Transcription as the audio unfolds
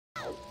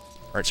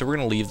Alright, so we're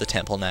gonna leave the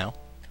temple now.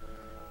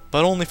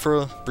 But only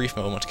for a brief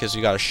moment, because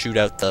we gotta shoot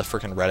out the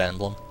freaking red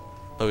emblem.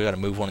 But we gotta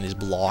move one of these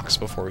blocks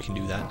before we can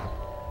do that.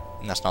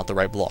 And that's not the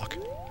right block.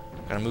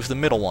 Gotta move the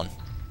middle one.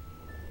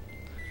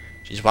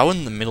 Jeez, why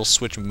wouldn't the middle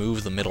switch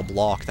move the middle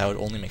block? That would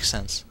only make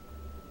sense.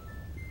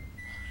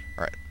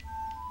 Alright.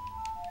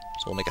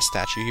 So we'll make a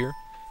statue here.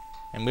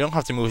 And we don't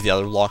have to move the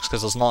other blocks,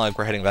 because it's not like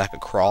we're heading back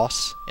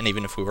across. And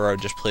even if we were,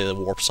 I'd just play the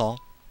warp song.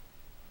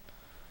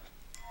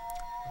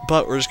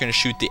 But we're just going to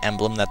shoot the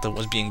emblem that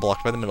was being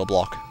blocked by the middle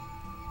block.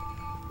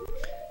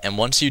 And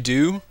once you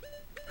do,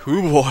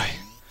 hoo boy,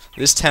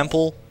 this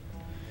temple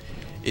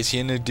is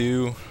going to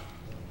do...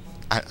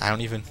 I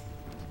don't even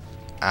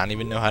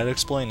know how to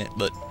explain it,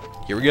 but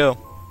here we go.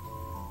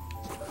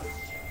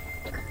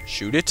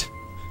 Shoot it.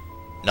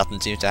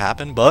 Nothing seems to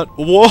happen, but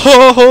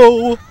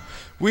whoa!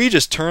 We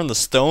just turned the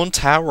stone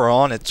tower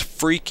on its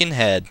freaking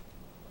head.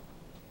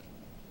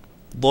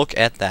 Look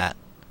at that.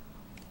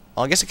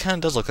 Well, I guess it kind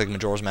of does look like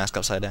Majora's Mask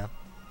upside down.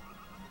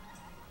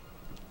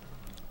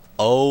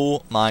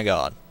 Oh my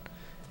god.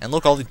 And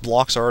look, all these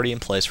blocks are already in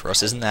place for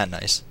us. Isn't that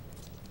nice?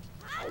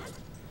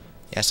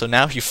 Yeah, so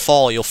now if you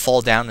fall, you'll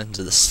fall down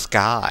into the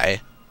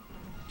sky.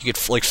 You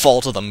could, like,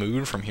 fall to the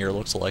moon from here, it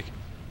looks like.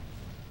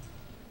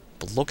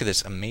 But look at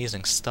this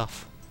amazing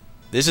stuff.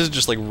 This is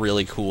just, like,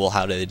 really cool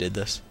how they did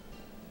this.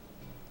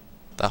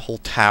 That whole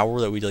tower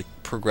that we, like,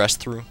 progressed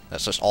through,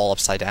 that's just all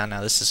upside down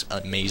now. This is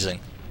amazing.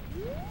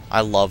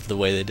 I love the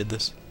way they did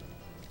this.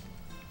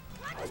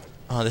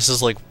 This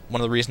is, like,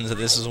 one of the reasons that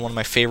this is one of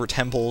my favorite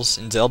temples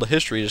in Zelda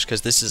history, just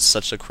because this is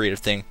such a creative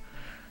thing.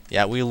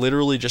 Yeah, we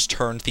literally just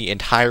turned the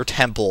entire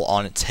temple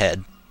on its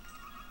head.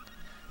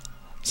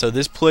 So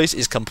this place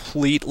is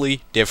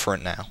completely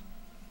different now.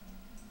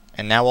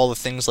 And now all the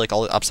things like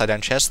all the upside down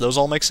chests, those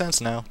all make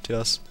sense now to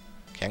us.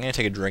 Okay, I'm gonna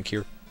take a drink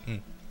here.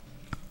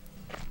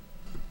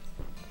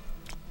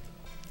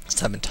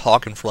 Since I've been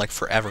talking for like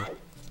forever.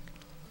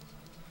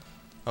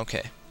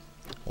 Okay.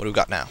 What do we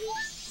got now?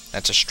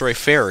 That's a stray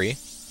fairy.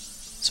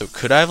 So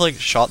could I have like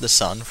shot the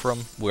sun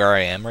from where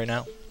I am right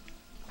now?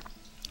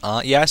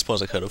 Yeah, I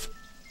suppose I could have.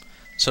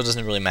 So it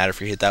doesn't really matter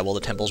if you hit that while the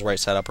temple's right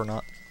side up or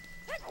not.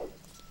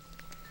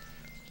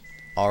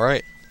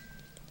 Alright.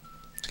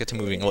 Let's get to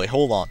moving. Wait,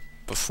 hold on.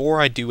 Before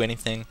I do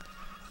anything,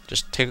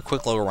 just take a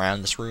quick look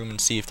around this room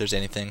and see if there's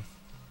anything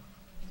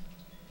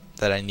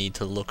that I need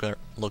to look at.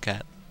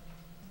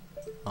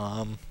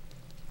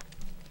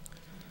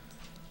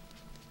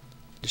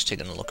 Just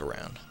taking a look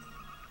around.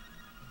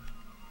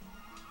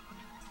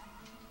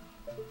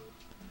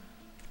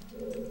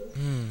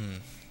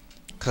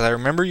 Because I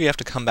remember you have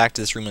to come back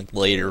to this room like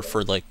later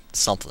for like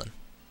something.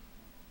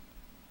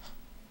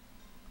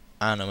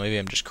 I don't know, maybe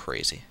I'm just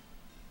crazy.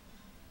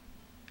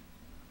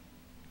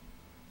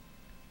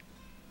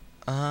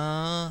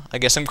 I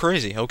guess I'm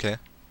crazy, okay.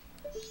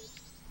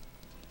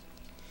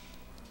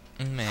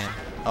 Man.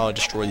 Oh, I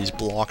destroy these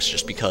blocks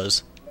just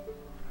because.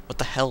 What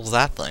the hell is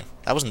that thing?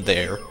 That wasn't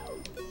there.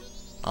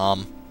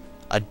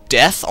 A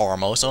death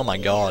Armos? Oh my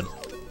god.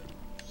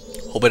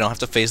 Hope I don't have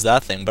to face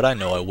that thing, but I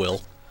know I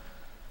will.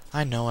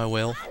 I know I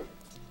will.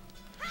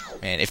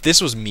 Man, if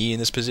this was me in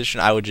this position,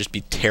 I would just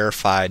be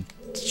terrified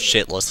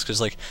shitless.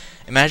 Because, like,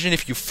 imagine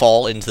if you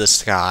fall into the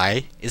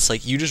sky. It's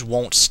like you just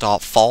won't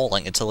stop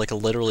falling. It's like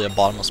literally a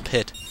bottomless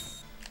pit.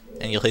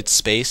 And you'll hit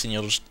space and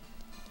you'll just...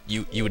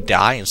 You would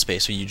die in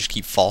space, so you just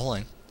keep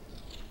falling.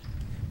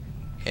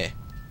 Okay.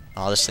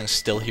 Oh, this thing's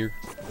still here.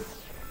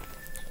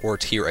 Or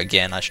it's here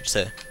again, I should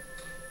say.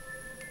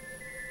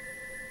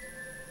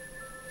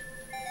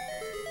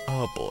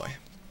 Oh boy.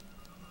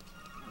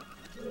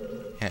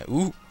 Yeah,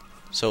 ooh.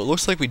 So it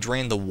looks like we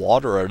drained the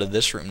water out of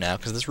this room now,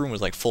 because this room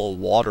was like full of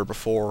water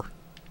before.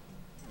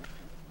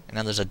 And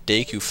now there's a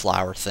Deku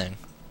flower thing.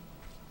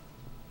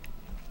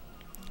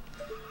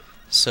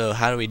 So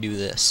how do we do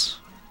this?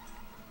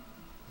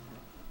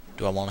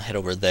 Do I want to head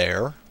over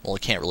there? Well, I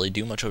can't really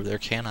do much over there,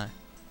 can I?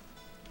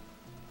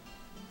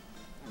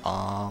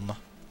 Are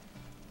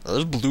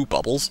those blue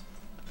bubbles?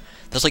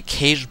 There's like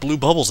caged blue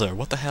bubbles there.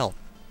 What the hell?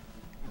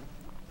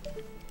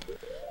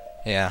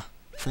 Yeah.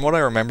 From what I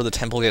remember, the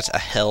temple gets a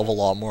hell of a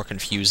lot more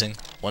confusing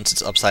once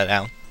it's upside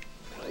down.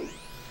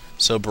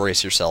 So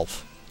brace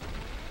yourself.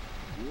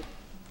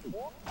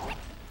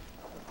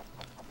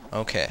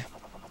 Okay.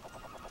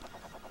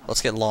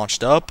 Let's get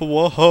launched up.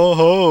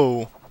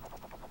 Whoa-ho-ho!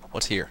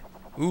 What's here?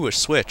 Ooh, a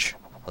switch.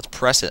 Let's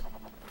press it.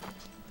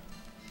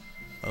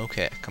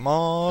 Okay, come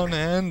on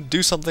and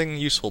do something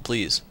useful,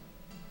 please.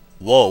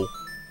 Whoa.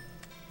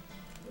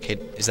 Okay,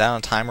 is that on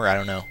a timer? I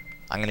don't know.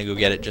 I'm gonna go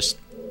get it just,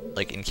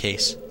 like, in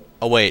case.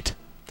 Oh, wait.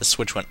 The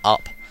switch went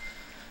up.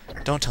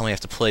 Don't tell me I have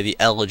to play the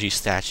Elegy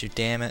statue,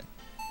 damn it.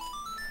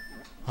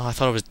 Oh, I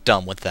thought I was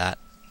done with that.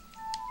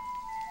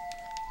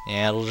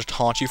 Yeah, it'll just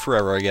haunt you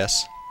forever, I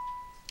guess.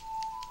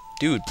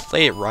 Dude,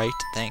 play it right.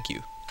 Thank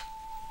you.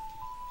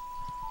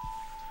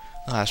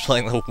 Oh, I was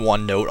playing the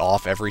one note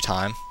off every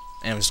time.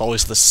 And it was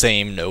always the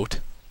same note.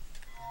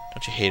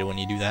 Don't you hate it when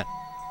you do that?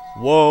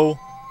 Whoa.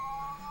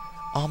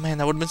 Oh man,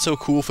 that would have been so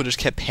cool if it just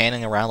kept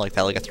panning around like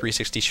that, like a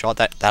 360 shot.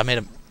 That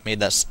made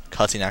that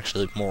cutscene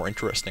actually more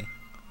interesting.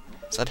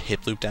 Is that a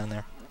hip loop down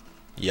there?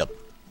 Yep.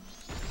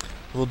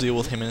 We'll deal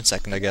with him in a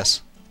second, I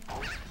guess.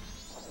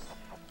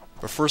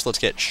 But first, let's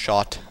get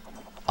shot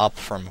up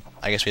from...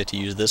 I guess we have to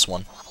use this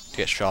one to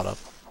get shot up.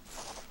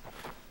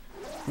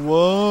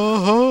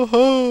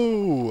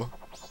 Whoa!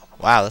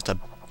 Wow, that's a...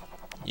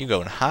 You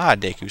going high,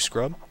 Deku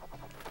Scrub.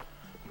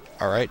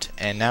 Alright,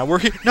 and now we're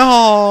here.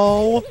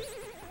 No!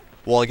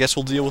 Well, I guess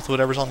we'll deal with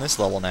whatever's on this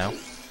level now.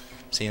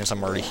 Seeing as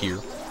I'm already here.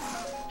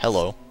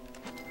 Hello.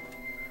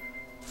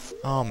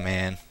 Oh,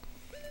 man.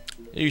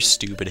 You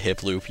stupid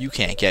hip loop. You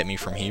can't get me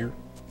from here.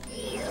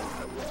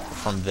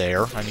 From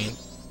there, I mean.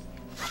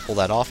 Pull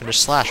that off and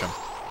just slash him.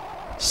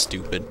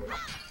 Stupid.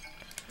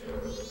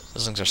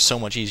 Those things are so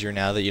much easier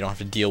now that you don't have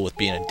to deal with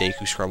being a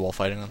Deku Scrub while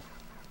fighting them.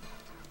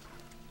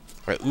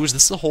 Right, ooh, is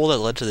this the hole that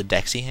led to the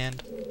Dexy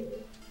hand?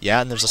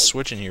 Yeah, and there's a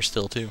switch in here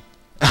still, too.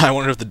 I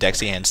wonder if the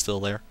Dexy hand's still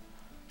there.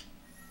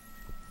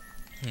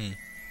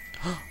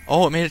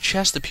 Oh, it made a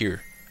chest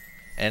appear.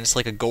 And it's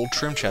like a gold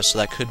trim chest, so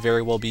that could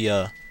very well be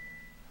a...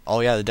 Oh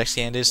yeah, the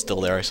Dexy hand is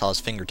still there. I saw his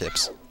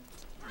fingertips.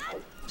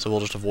 So we'll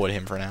just avoid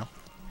him for now.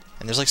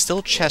 And there's like still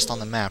a chest on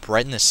the map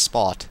right in this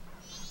spot.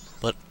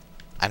 But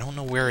I don't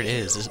know where it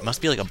is. It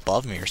must be like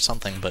above me or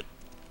something, but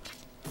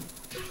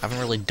I haven't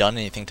really done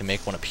anything to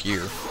make one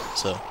appear,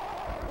 so...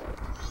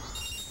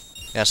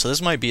 Yeah, so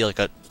this might be like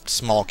a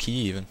small key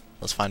even.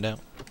 Let's find out.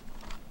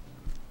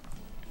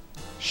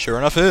 Sure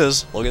enough it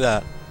is. Look at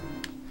that.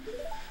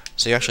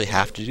 So you actually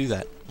have to do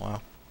that.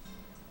 Wow.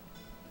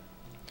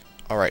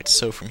 Alright,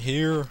 so from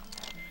here,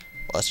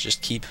 let's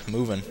just keep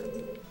moving.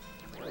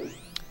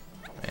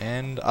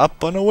 And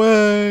up and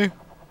away!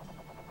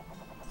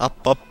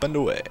 Up, up, and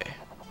away.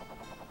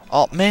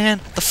 Oh,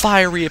 man! The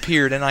fire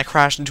reappeared and I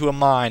crashed into a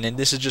mine and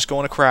this is just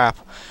going to crap.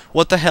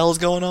 What the hell is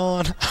going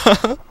on?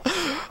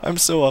 I'm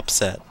so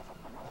upset.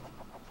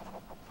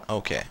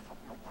 Okay.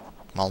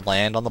 I'm gonna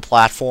land on the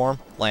platform.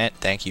 Land.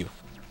 Thank you.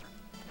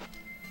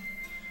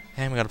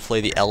 And we gotta play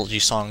the elegy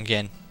song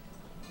again.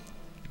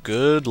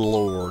 Good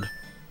lord.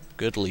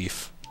 Good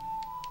leaf.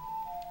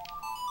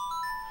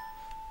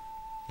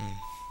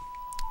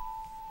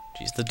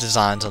 Jeez, the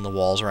designs on the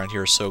walls around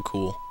here are so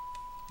cool.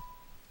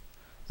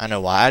 I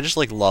know why. I just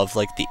like love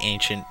like the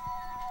ancient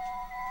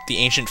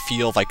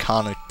feel of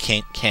Iconic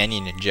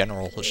Canyon in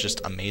general. It's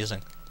just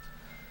amazing.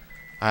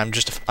 I'm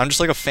just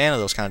like a fan of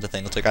those kinds of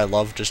things. Like I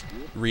love just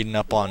reading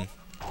up on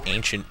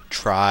ancient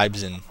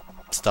tribes and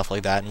stuff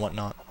like that and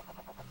whatnot.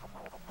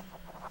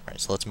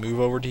 Alright, so let's move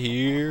over to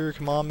here.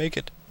 Come on, make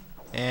it.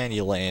 And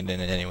you land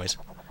in it anyways.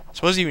 I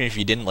suppose even if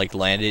you didn't like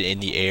land it in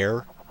the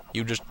air,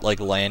 you just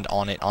like land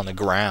on it on the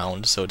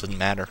ground, so it doesn't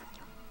matter.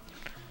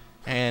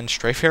 And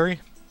Stray Fairy?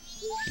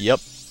 Yep.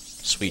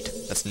 Sweet.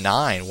 That's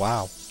 9.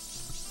 Wow.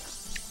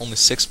 Only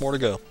 6 more to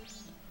go.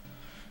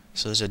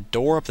 So there's a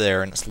door up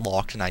there and it's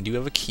locked and I do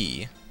have a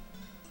key.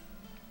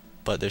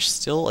 But there's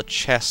still a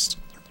chest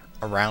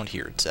around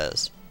here, it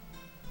says.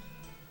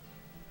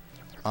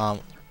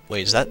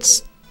 Wait, is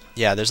that...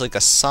 Yeah, there's like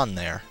a sun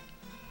there.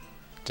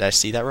 Did I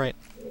see that right?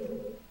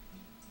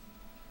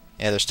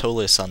 Yeah, there's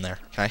totally a sun there.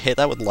 Can I hit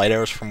that with light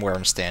arrows from where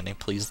I'm standing,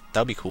 please?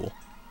 That'd be cool.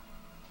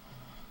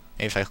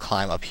 Maybe if I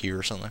climb up here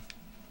or something.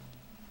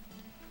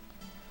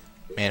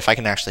 Man, if I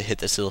can actually hit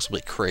this, it'll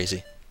be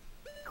crazy.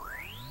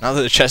 Not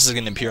that the chest is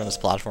going to appear on this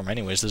platform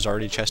anyways, there's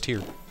already a chest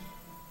here.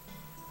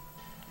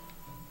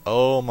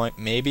 Oh my,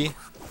 maybe?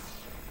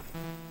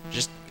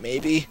 Just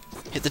maybe?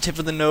 Hit the tip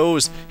of the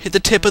nose! Hit the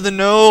tip of the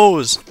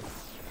nose!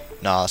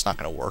 No, that's not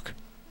going to work.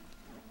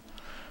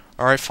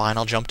 Alright, fine,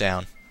 I'll jump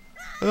down.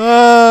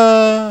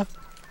 Ah!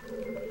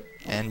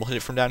 And we'll hit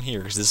it from down here,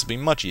 because this will be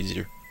much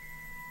easier.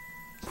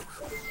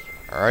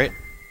 Alright.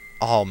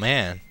 Oh,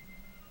 man.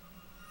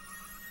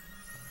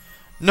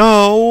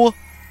 No!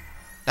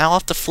 Now I'll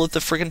have to flip the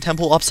friggin'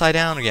 temple upside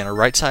down again, or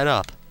right side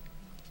up.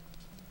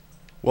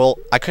 Well,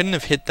 I couldn't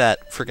have hit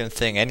that friggin'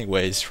 thing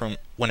anyways from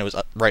when it was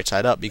right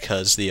side up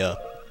because the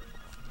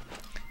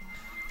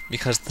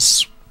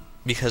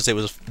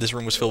this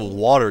room was filled with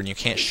water and you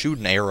can't shoot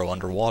an arrow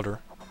underwater.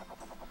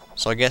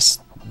 So I guess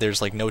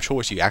there's like no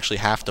choice. You actually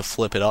have to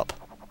flip it up,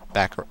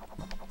 back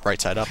right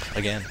side up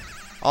again.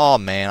 Oh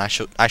man, I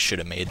should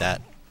have made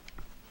that.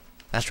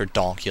 That's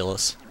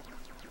redonkulous.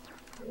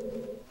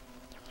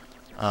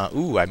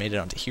 Ooh, I made it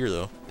onto here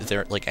though. Is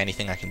there like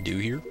anything I can do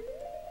here?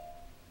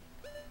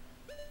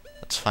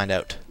 Let's find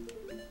out.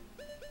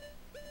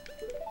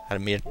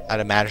 I'd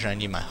imagine I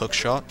need my hook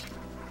shot.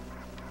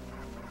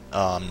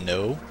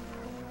 No.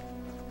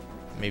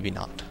 Maybe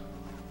not.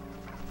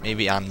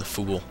 Maybe I'm the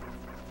fool.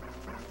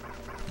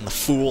 I'm the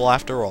fool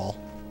after all.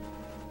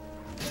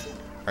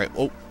 Alright,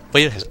 oh,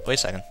 wait a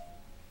second.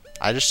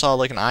 I just saw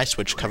like an eye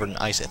switch covered in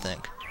ice, I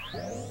think.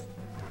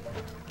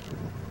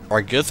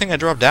 Alright, good thing I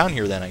dropped down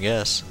here then, I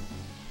guess.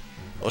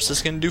 What's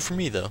this gonna do for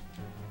me, though?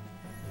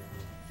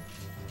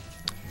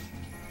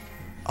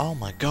 Oh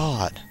my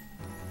god.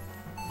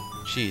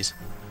 Jeez.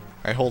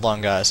 Alright, hold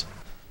on, guys.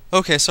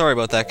 Okay, sorry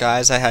about that,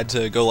 guys. I had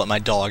to go let my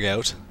dog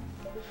out.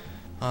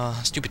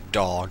 Stupid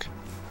dog.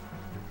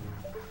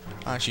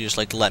 Why don't you just,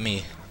 like, let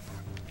me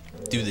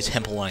do the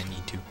temple when I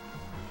need to.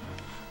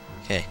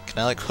 Okay, can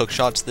I like hook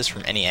shots this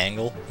from any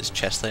angle? This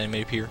chest that I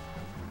made appear?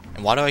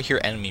 And why do I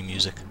hear enemy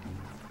music?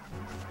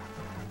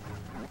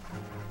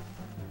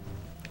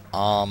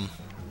 I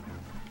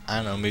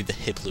don't know, maybe the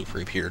hip loop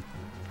reappeared.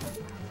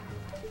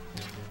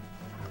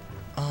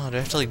 Oh, do I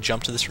have to like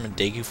jump to this from a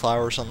Deku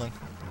flower or something?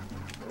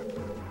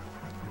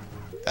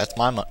 That's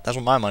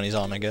what my money's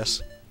on, I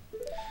guess.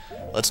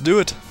 Let's do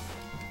it.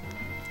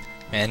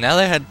 Man, now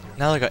that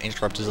I got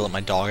interrupted to let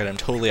my dog out, I'm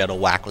totally out of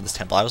whack with this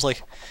temple. I was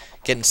like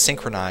getting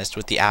synchronized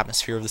with the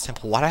atmosphere of this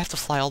temple. Why do I have to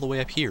fly all the way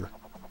up here?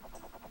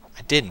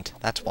 I didn't.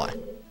 That's why.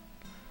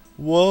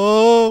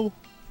 Whoa!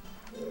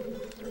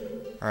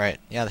 Alright,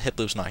 yeah, the hip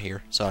loop's not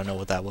here, so I know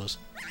what that was.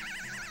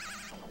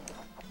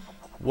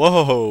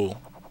 Whoa!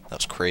 That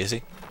was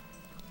crazy.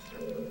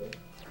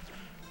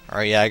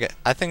 Alright, yeah,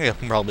 I think I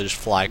can probably just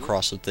fly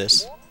across with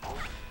this.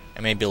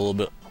 And maybe a little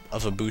bit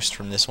of a boost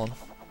from this one.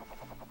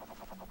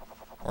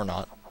 Or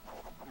not.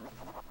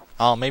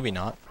 Oh, maybe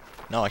not.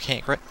 No, I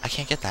can't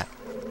get that.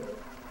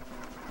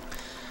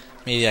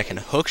 Maybe I can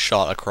hook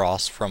shot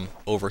across from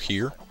over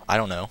here. I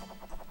don't know.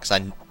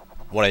 Because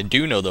what I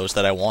do know, though, is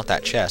that I want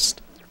that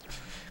chest.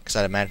 Because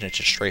I'd imagine it's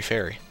a stray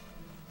fairy.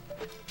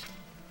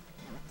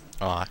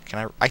 Aw,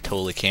 I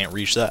totally can't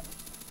reach that.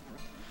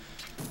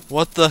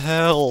 What the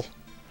hell?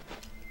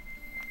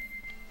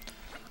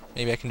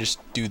 Maybe I can just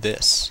do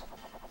this.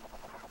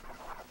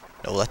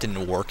 No, that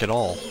didn't work at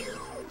all.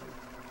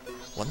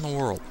 What in the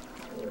world?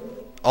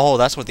 Oh,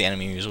 that's what the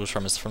enemy music was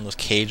from. It's from those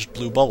caged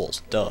blue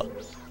bubbles. Duh.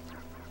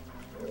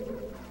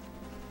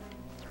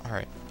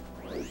 Alright.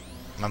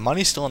 My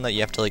money's still in that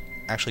you have to, like,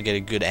 actually get a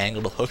good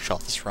angle to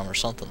hookshot this from or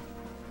something.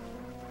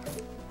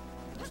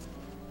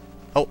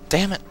 Oh,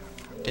 damn it!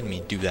 Didn't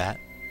mean to do that.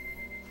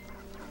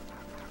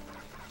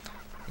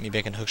 Maybe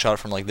I can hookshot it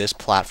from, like, this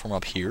platform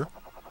up here.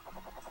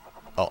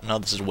 Oh, no,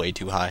 this is way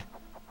too high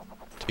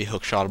to be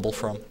hookshotable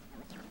from.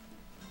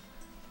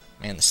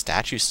 Man, the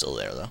statue's still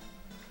there, though.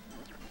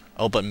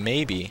 Oh, but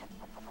maybe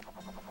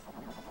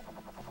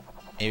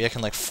I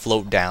can, like,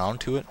 float down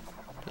to it.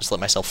 Just let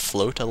myself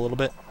float a little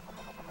bit.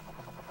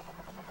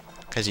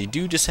 Because you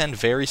do descend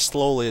very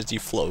slowly as you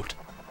float.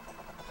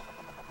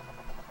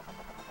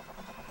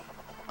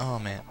 Oh,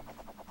 man.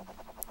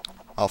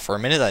 Oh, for a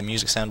minute that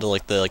music sounded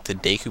like the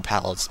Deku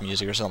Palace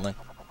music or something.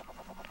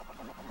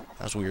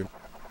 That was weird.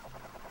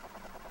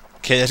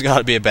 Okay, there's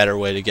gotta be a better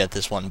way to get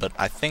this one, but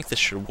I think this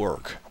should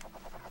work.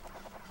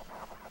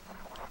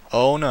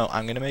 Oh no,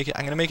 I'm gonna make it,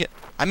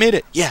 I made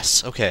it!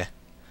 Yes! Okay.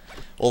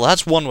 Well,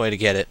 that's one way to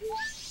get it.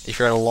 If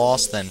you're at a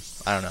loss, then,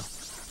 I don't know.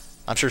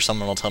 I'm sure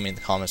someone will tell me in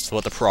the comments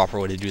what the proper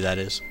way to do that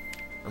is.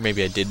 Or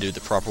maybe I did do it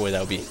the proper way. That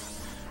would be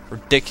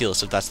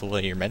ridiculous if that's the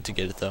way you're meant to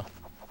get it, though.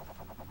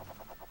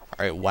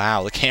 Alright,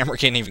 wow, the camera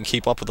can't even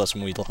keep up with us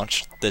when we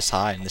launch this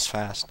high and this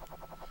fast.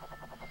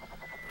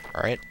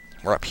 Alright,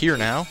 we're up here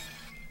now.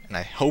 And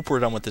I hope we're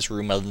done with this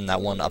room other than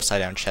that one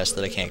upside-down chest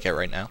that I can't get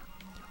right now.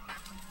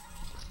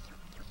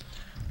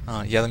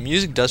 Yeah, the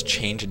music does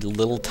change a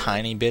little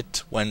tiny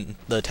bit when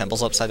the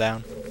temple's upside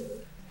down.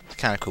 It's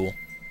kind of cool.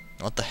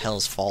 What the hell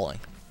is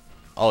falling?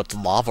 Oh, it's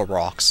lava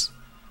rocks.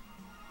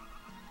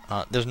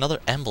 There's another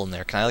emblem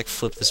there. Can I, like,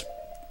 flip this?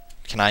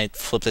 Can I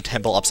flip the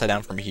temple upside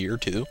down from here,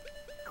 too?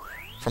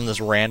 From this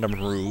random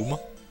room?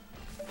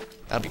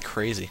 That'd be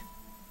crazy.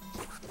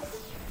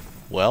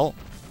 Well,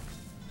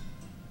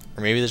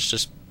 or maybe this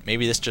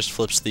just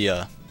flips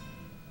the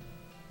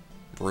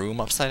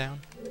room upside down.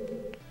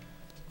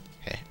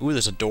 Okay. Ooh,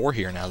 there's a door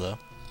here now, though.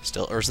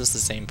 Still, or is this the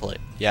same place?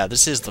 Yeah,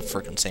 this is the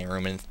frickin' same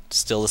room, and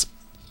still this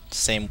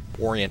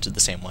oriented the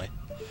same way.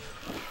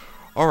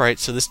 Alright,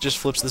 so this just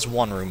flips this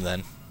one room,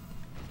 then.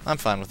 I'm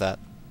fine with that.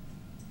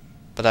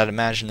 But I'd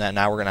imagine that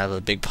now we're gonna have a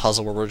big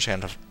puzzle where we're just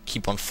gonna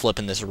keep on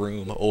flipping this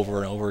room over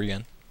and over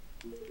again.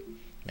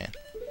 Man.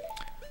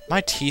 My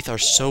teeth are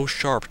so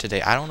sharp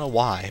today. I don't know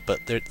why,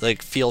 but they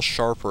like feel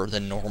sharper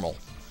than normal.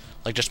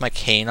 Like just my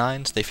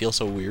canines, they feel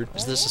so weird.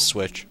 Is this a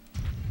switch?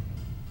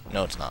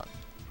 No, it's not.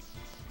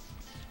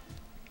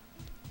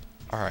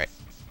 Alright.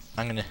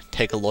 I'm gonna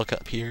take a look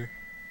up here.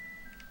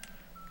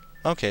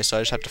 Okay, so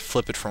I just have to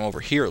flip it from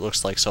over here, it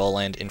looks like, so I'll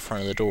land in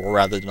front of the door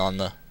rather than on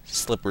the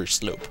slippery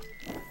slope.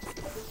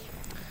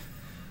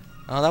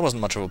 Oh, that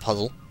wasn't much of a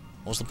puzzle.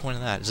 What was the point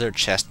of that? Is there a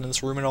chest in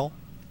this room at all?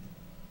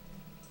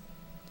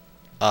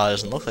 It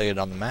doesn't look like it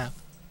on the map.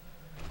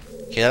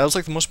 Okay, that was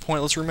like the most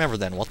pointless room ever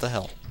then. What the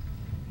hell?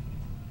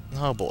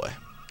 Oh boy.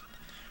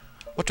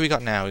 What do we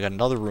got now? We got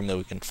another room that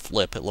we can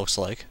flip, it looks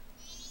like.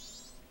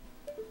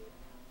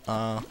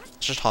 Let's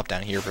just hop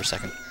down here for a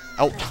second.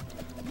 Oh!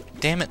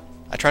 Damn it!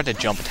 I tried to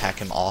jump attack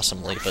him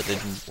awesomely, but it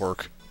didn't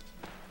work.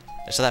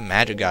 So that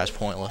magic guy is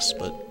pointless,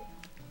 but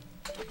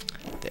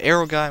the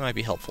arrow guy might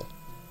be helpful.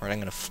 Alright, I'm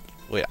gonna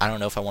wait, I don't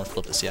know if I want to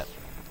flip this yet.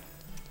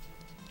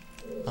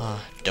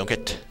 Don't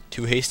get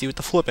too hasty with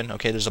the flipping.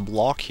 Okay, there's a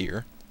block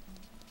here.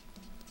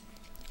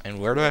 And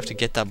where do I have to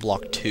get that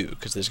block to?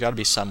 Because there's got to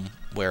be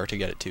somewhere to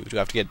get it to. Do I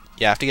have to get...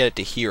 Yeah, I have to get it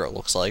to here, it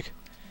looks like.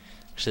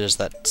 So there's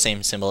that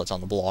same symbol that's on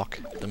the block.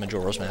 The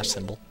Majora's Mask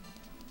symbol.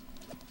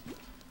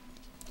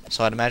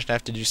 So I'd imagine I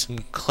have to do some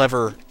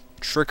clever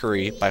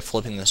trickery by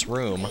flipping this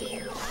room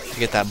to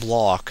get that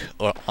block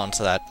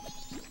onto that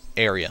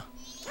area.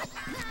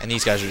 And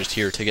these guys are just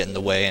here to get in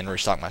the way and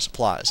restock my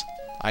supplies.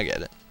 I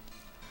get it.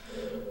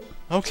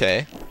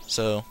 Okay,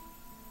 so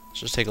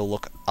let's just take a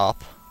look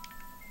up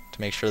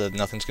to make sure that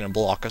nothing's going to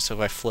block us if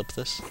I flip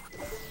this.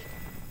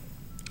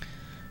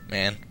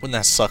 Man, wouldn't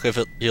that suck if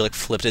you like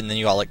flipped it and then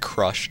you got like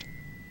crushed?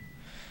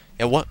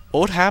 Yeah, what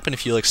would happen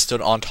if you like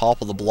stood on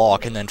top of the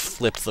block and then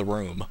flipped the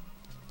room?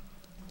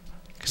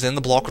 Because then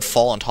the block would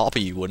fall on top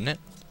of you, wouldn't it?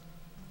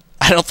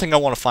 I don't think I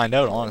want to find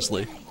out,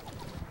 honestly.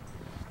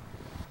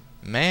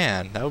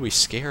 Man, that would be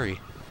scary.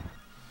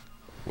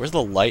 Where's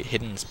the light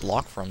hitting this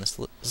block from? This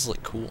is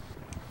like cool.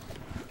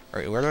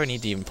 Alright, where do I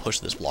need to even push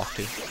this block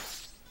to?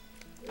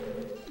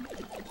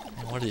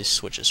 And what are these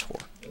switches for?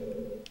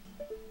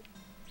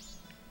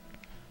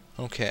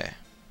 Okay.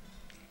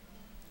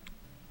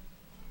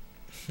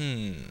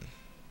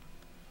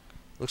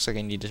 Looks like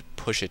I need to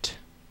push it.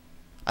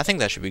 I think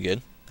that should be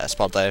good. That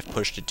spot that I've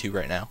pushed it to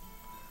right now.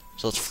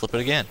 So let's flip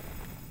it again.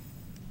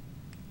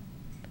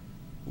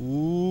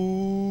 Ooh.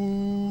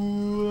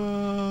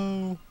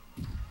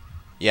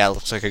 Yeah,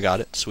 looks like I got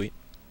it. Sweet.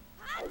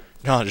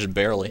 No, just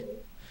barely.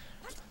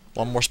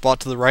 One more spot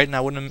to the right and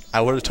I would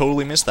have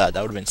totally missed that.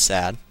 That would have been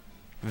sad.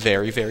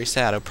 Very, very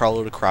sad. I probably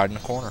would have cried in a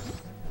corner.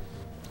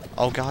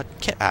 Oh god,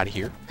 get out of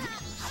here.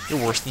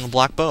 You're worse than the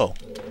black bow.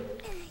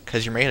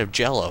 Because you're made of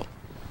jello.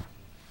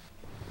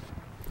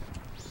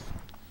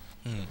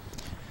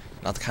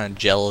 Not the kind of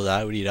jello that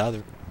I would eat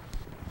either.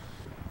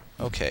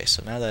 Okay,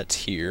 so now that's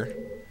here.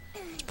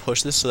 Let's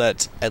push this so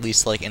that's at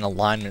least like in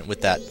alignment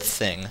with that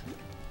thing.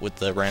 With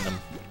the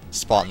random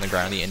spot in the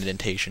ground, the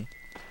indentation.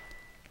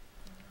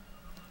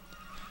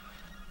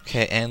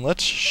 Okay, and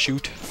let's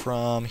shoot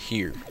from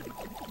here.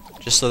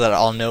 Just so that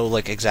I'll know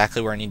like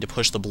exactly where I need to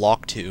push the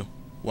block to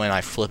when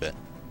I flip it.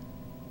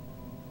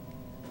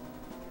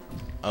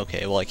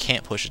 Okay, well I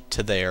can't push it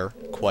to there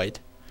quite.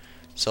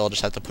 So I'll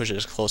just have to push it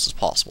as close as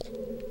possible.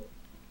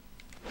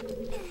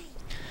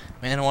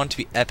 Man, I want it to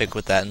be epic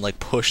with that and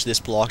like push this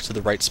block to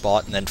the right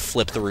spot and then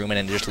flip the room and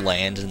then just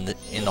land in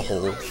the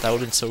hole. That would have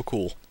been so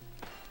cool.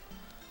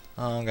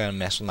 Oh, I'm gonna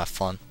mess with my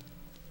fun.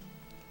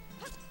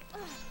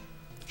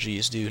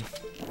 Jeez, dude.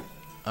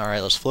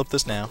 Alright, let's flip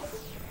this now.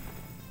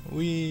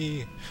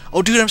 Whee!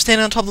 Oh, dude, I'm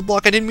standing on top of the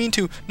block. I didn't mean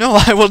to.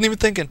 No, I wasn't even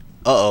thinking.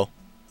 Uh-oh.